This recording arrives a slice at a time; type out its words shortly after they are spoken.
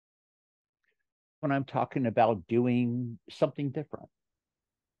when I'm talking about doing something different,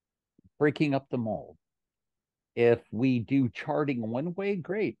 breaking up the mold. If we do charting one way,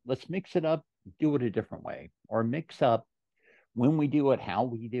 great. Let's mix it up, do it a different way, or mix up when we do it, how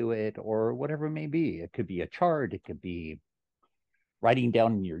we do it, or whatever it may be. It could be a chart, it could be writing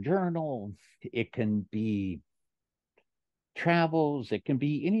down in your journal, it can be travels, it can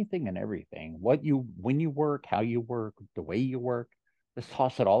be anything and everything. When you work, how you work, the way you work. Let's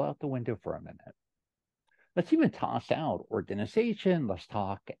toss it all out the window for a minute. Let's even toss out organization.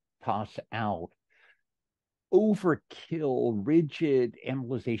 Toss out overkill, rigid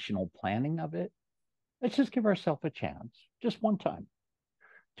analyzational planning of it. Let's just give ourselves a chance, just one time,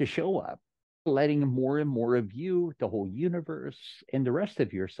 to show up, letting more and more of you, the whole universe, and the rest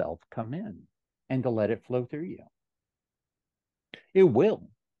of yourself come in and to let it flow through you. It will,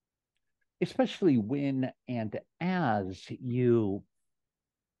 especially when and as you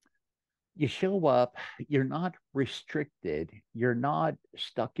show up, you're not restricted, you're not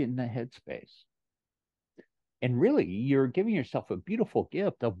stuck in the headspace. And really, you're giving yourself a beautiful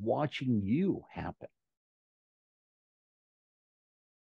gift of watching you happen.